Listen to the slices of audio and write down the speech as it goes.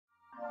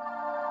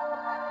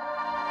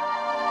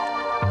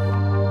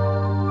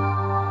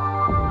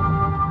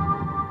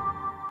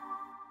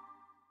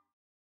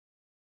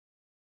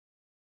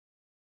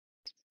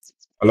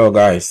Hello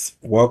guys,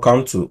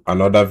 welcome to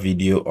another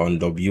video on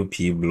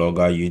WP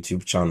Blogger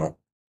YouTube channel.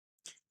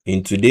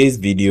 In today's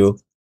video,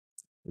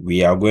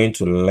 we are going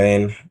to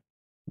learn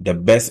the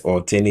best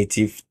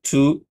alternative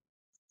to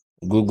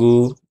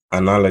Google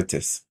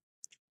Analytics.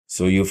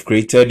 So you've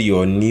created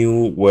your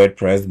new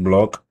WordPress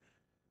blog.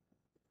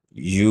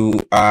 You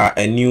are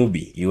a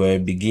newbie, you are a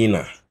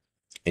beginner,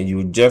 and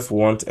you just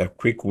want a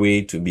quick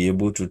way to be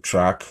able to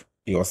track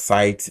your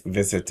site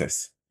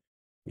visitors.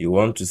 You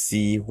want to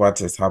see what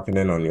is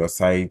happening on your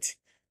site,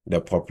 the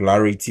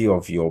popularity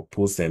of your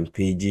posts and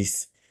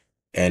pages,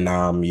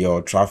 and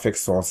your traffic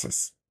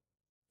sources.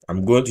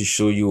 I'm going to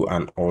show you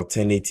an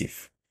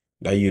alternative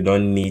that you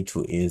don't need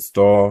to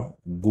install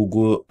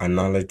Google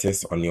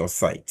Analytics on your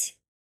site.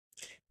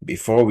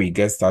 Before we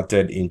get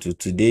started into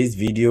today's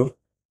video,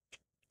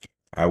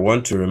 I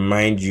want to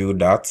remind you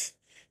that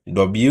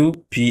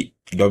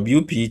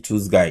WP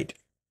Tools Guide,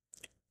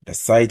 the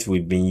site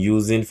we've been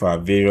using for our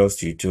various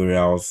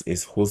tutorials,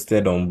 is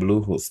hosted on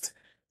Bluehost.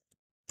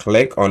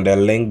 Click on the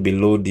link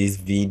below this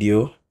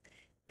video.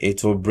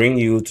 It will bring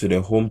you to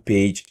the home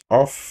page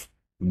of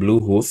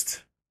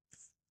Bluehost.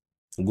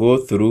 Go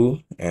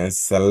through and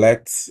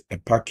select a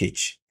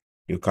package.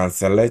 You can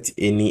select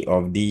any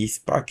of these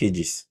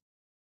packages.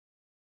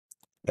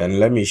 And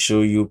let me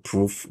show you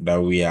proof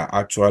that we are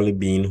actually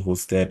being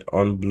hosted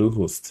on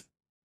Bluehost.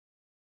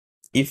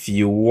 If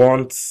you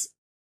want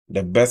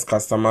the best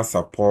customer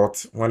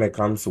support when it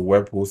comes to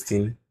web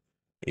hosting,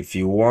 if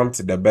you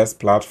want the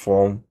best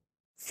platform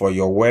for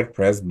your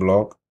WordPress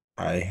blog,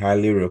 I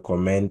highly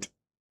recommend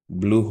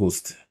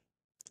Bluehost.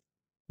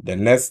 The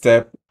next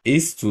step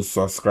is to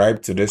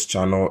subscribe to this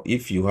channel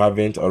if you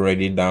haven't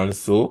already done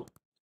so,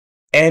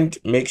 and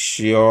make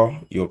sure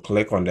you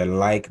click on the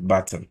like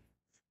button.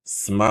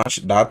 Smash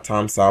that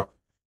thumbs up.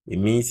 It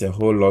means a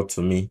whole lot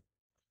to me.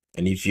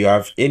 And if you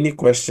have any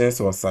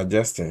questions or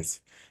suggestions,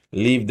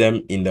 leave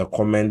them in the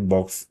comment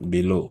box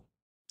below.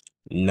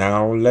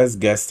 Now let's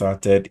get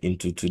started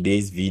into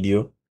today's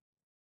video.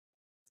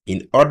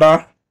 In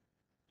order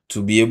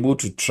to be able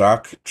to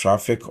track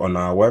traffic on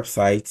our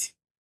website,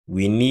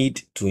 we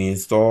need to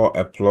install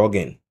a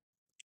plugin.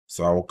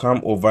 So I will come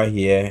over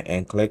here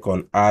and click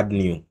on Add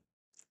New.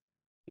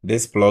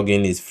 This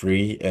plugin is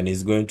free and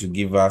is going to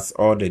give us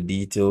all the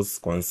details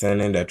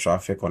concerning the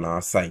traffic on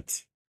our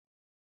site.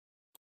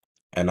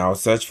 And I'll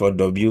search for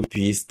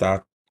WP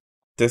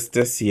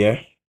Statistics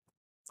here.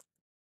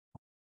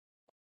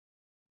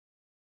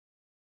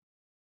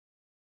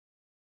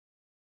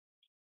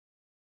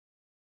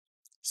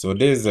 So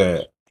this is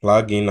a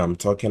plugin I'm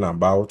talking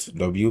about,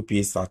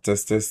 WP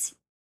Statistics.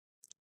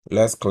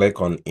 Let's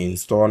click on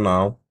Install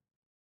now.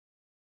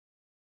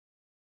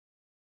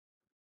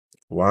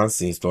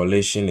 Once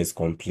installation is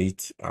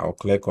complete, I'll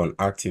click on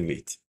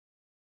Activate.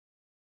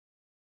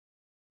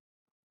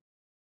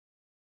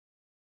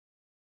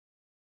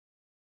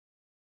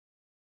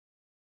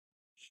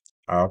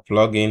 Our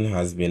plugin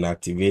has been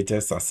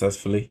activated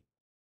successfully.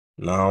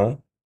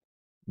 Now,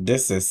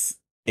 this is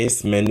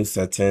its menu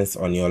settings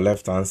on your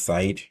left hand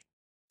side.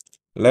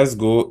 Let's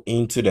go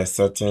into the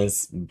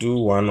settings, do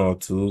one or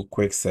two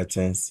quick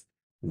settings,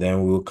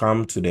 then we'll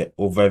come to the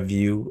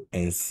overview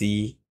and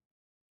see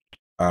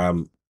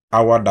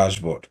our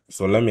dashboard.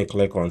 So let me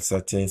click on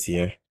settings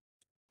here.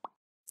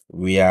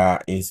 We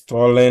are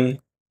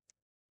installing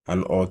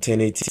an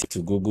alternative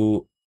to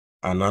Google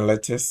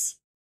Analytics.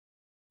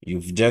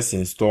 You've just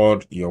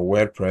installed your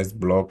WordPress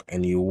blog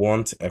and you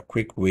want a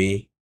quick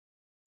way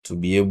to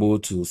be able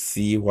to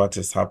see what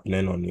is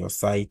happening on your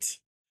site.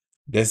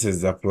 This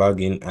is the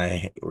plugin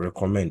I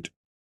recommend.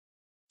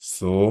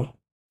 So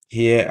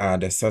here are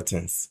the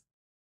settings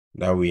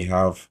that we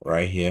have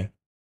right here.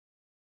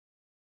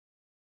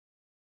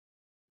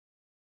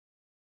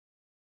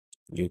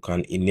 You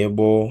can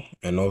enable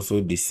and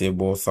also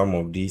disable some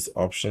of these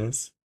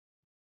options.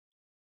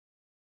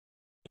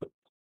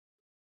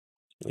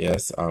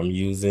 Yes, I'm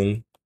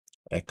using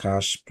a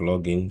cache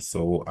plugin,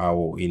 so I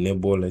will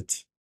enable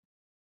it.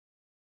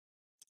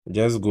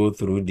 Just go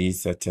through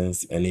these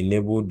settings and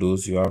enable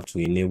those you have to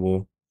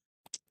enable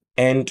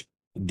and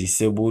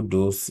disable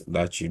those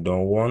that you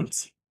don't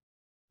want.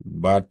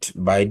 But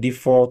by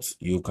default,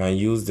 you can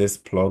use this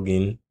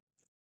plugin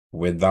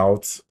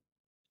without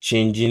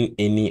changing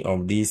any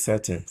of these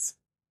settings.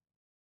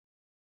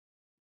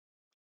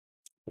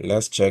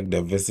 Let's check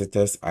the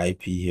visitor's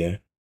IP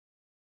here.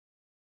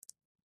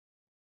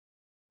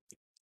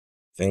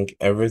 I think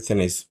everything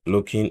is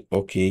looking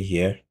okay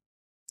here.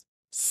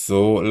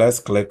 So let's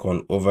click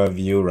on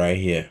overview right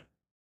here.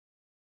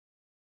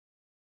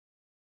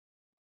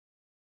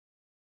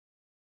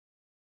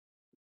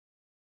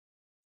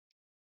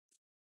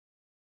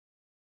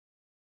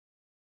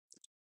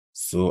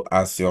 So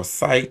as your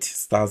site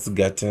starts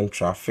getting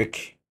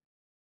traffic,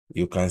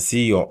 you can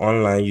see your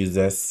online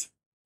users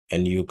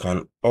and you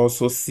can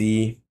also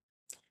see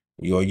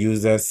your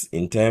users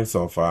in terms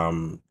of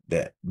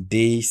the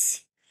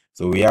days.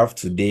 So we have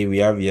today, we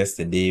have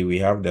yesterday, we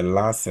have the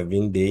last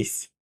 7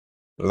 days,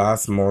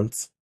 last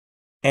month,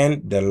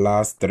 and the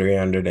last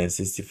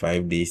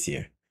 365 days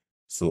here.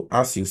 So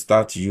as you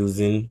start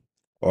using,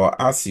 or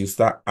as you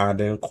start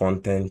adding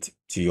content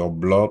to your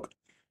blog,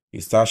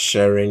 you start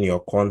sharing your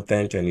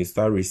content and you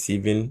start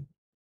receiving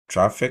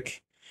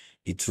traffic,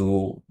 it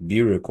will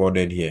be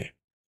recorded here.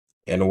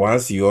 And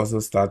once you also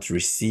start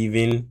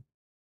receiving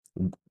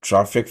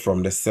traffic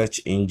from the search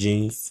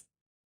engines,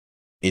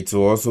 it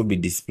will also be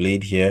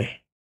displayed here.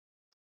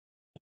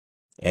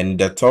 And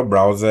the top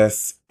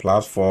browsers,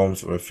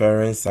 platforms,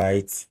 referring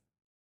sites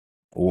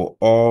will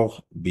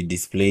all be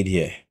displayed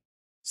here.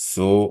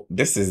 So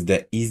this is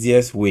the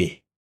easiest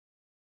way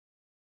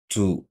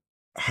to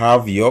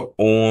have your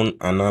own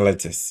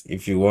analytics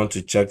if you want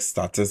to check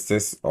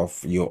statistics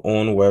of your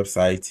own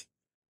website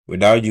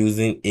without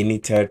using any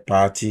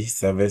third-party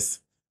service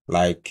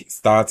like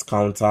Start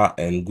Counter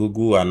and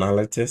Google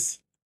Analytics.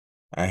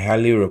 I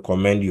highly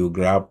recommend you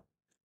grab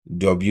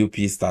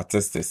WP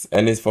Statistics,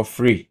 and it's for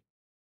free.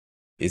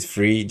 It's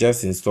free.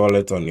 Just install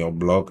it on your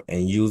blog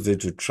and use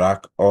it to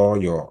track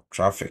all your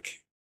traffic.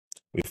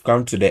 We've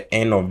come to the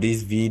end of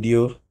this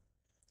video.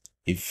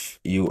 If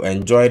you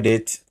enjoyed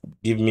it,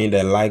 give me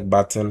the like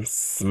button,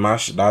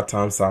 smash that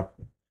thumbs up.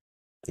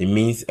 It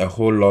means a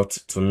whole lot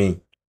to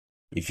me.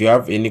 If you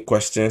have any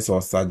questions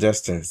or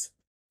suggestions,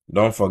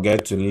 don't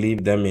forget to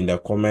leave them in the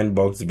comment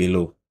box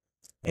below.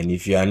 And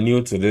if you are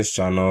new to this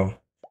channel,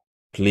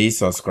 please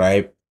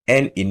subscribe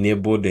and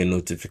enable the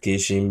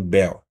notification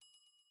bell.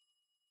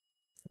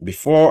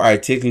 Before I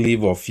take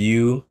leave of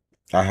you,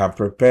 I have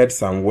prepared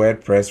some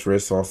WordPress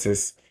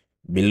resources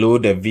below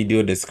the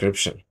video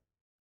description.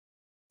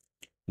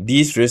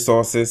 These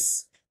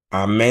resources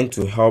are meant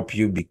to help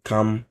you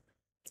become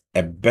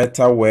a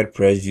better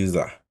WordPress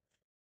user,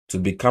 to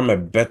become a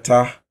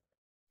better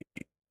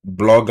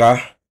blogger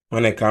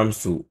when it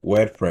comes to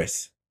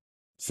WordPress.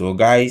 So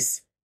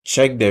guys,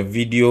 check the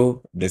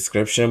video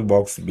description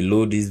box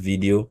below this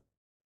video.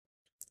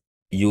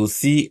 You'll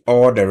see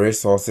all the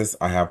resources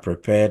I have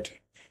prepared.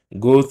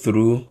 Go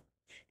through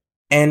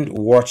and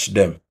watch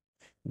them.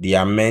 They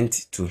are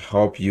meant to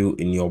help you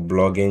in your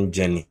blogging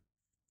journey.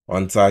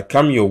 Until I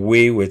come your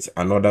way with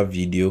another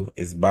video,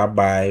 it's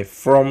bye-bye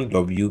from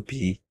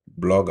WP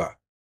Blogger.